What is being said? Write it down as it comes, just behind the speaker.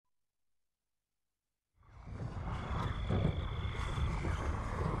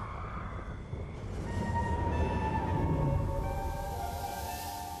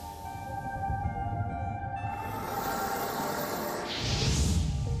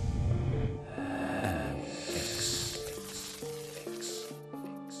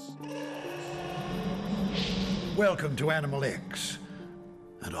Welcome to Animal X,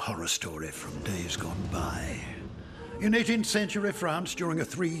 and a horror story from days gone by. In 18th century France, during a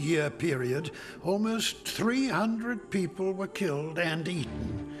 3-year period, almost 300 people were killed and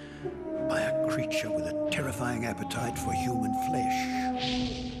eaten by a creature with a terrifying appetite for human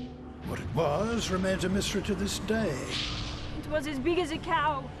flesh. What it was remains a mystery to this day. It was as big as a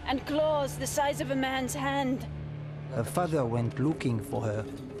cow, and claws the size of a man's hand. Her father went looking for her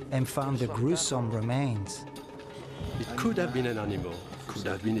and found the gruesome remains. It could have been an animal, could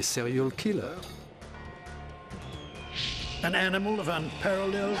have been a serial killer. An animal of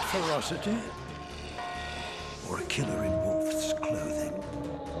unparalleled ferocity, or a killer in wolf's clothing.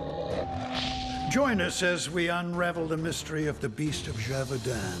 Join us as we unravel the mystery of the Beast of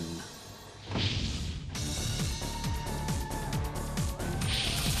Gevaudan.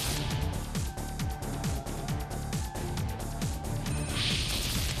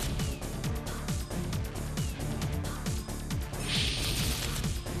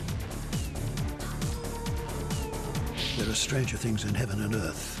 There are stranger things in heaven and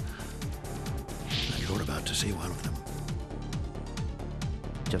earth, and you're about to see one of them.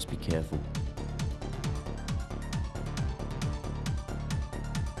 Just be careful.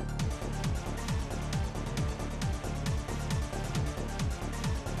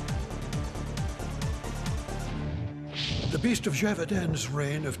 The Beast of Gevaudan's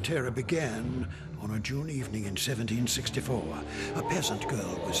reign of terror began on a June evening in 1764. A peasant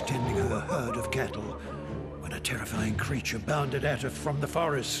girl was tending her herd of cattle when a terrifying creature bounded at her from the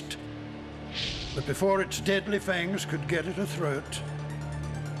forest. But before its deadly fangs could get at her throat,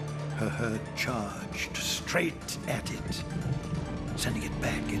 her herd charged straight at it, sending it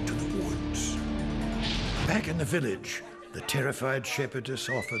back into the woods. Back in the village, the terrified shepherdess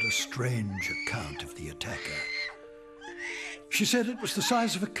offered a strange account of the attacker. She said it was the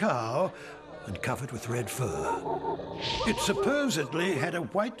size of a cow and covered with red fur. It supposedly had a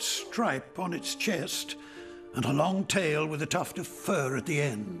white stripe on its chest and a long tail with a tuft of fur at the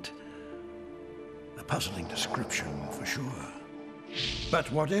end. A puzzling description, for sure. But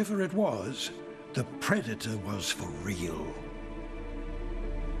whatever it was, the predator was for real.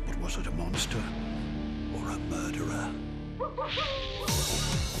 But was it a monster or a murderer?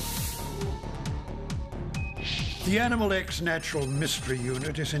 The Animal X Natural Mystery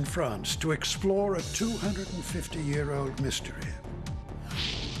Unit is in France to explore a 250-year-old mystery.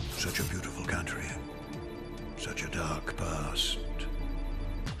 Such a beautiful country. Such a dark past.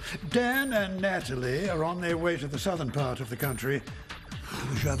 Dan and Natalie are on their way to the southern part of the country,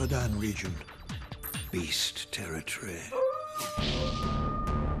 the Gevaudan region, beast territory.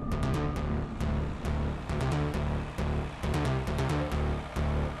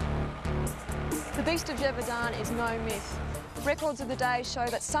 The Beast of Gevaudan is no myth. Records of the day show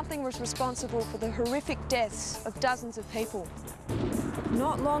that something was responsible for the horrific deaths of dozens of people.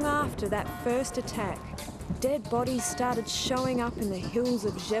 Not long after that first attack, dead bodies started showing up in the hills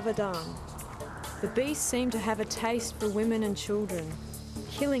of Gevaudan. The beast seemed to have a taste for women and children,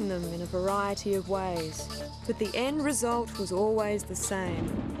 killing them in a variety of ways. But the end result was always the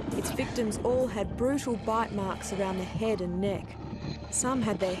same. Its victims all had brutal bite marks around the head and neck. Some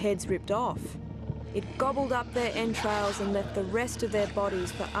had their heads ripped off. It gobbled up their entrails and left the rest of their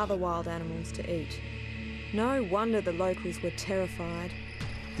bodies for other wild animals to eat. No wonder the locals were terrified.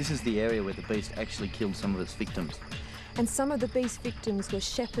 This is the area where the beast actually killed some of its victims. And some of the beast victims were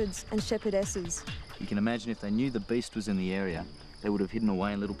shepherds and shepherdesses. You can imagine if they knew the beast was in the area, they would have hidden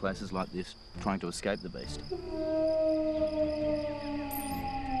away in little places like this, trying to escape the beast.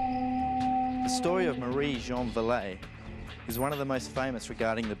 The story of Marie Jean Vallet is one of the most famous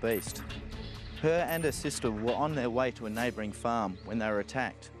regarding the beast. Her and her sister were on their way to a neighbouring farm when they were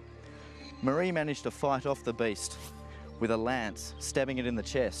attacked. Marie managed to fight off the beast with a lance, stabbing it in the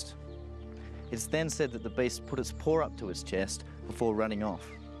chest. It's then said that the beast put its paw up to its chest before running off.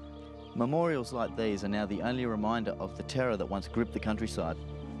 Memorials like these are now the only reminder of the terror that once gripped the countryside.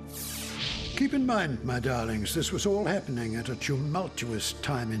 Keep in mind, my darlings, this was all happening at a tumultuous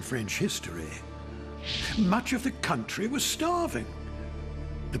time in French history. Much of the country was starving.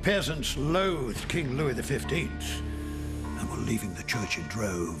 The peasants loathed King Louis XV and were leaving the church in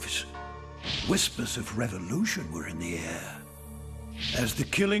droves. Whispers of revolution were in the air. As the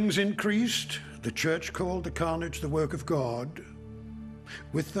killings increased, the church called the carnage the work of God,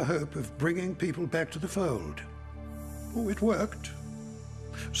 with the hope of bringing people back to the fold. Oh, it worked.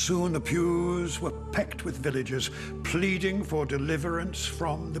 Soon the pews were packed with villagers pleading for deliverance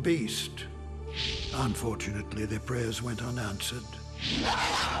from the beast. Unfortunately, their prayers went unanswered.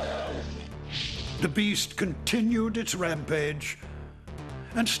 The beast continued its rampage,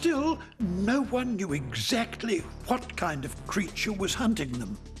 And still, no one knew exactly what kind of creature was hunting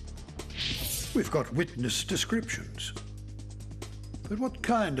them. We've got witness descriptions. But what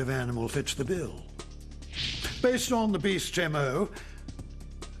kind of animal fits the bill? Based on the beast's MO,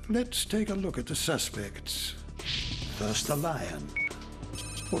 let's take a look at the suspects. First, the lion,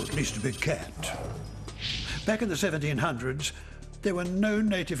 or at least a big cat. Back in the 1700s, there were no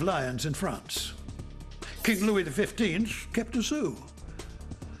native lions in France. King Louis XV kept a zoo.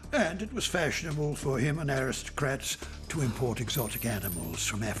 And it was fashionable for him and aristocrats to import exotic animals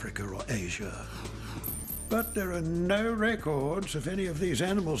from Africa or Asia. But there are no records of any of these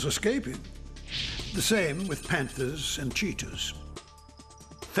animals escaping. The same with panthers and cheetahs.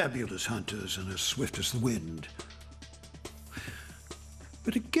 Fabulous hunters and as swift as the wind.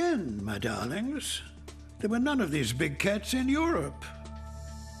 But again, my darlings, there were none of these big cats in Europe.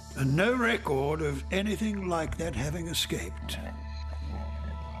 And no record of anything like that having escaped.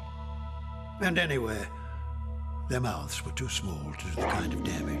 And anyway, their mouths were too small to do the kind of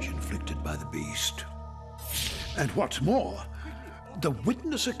damage inflicted by the beast. And what's more, the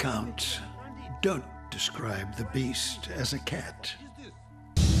witness accounts don't describe the beast as a cat.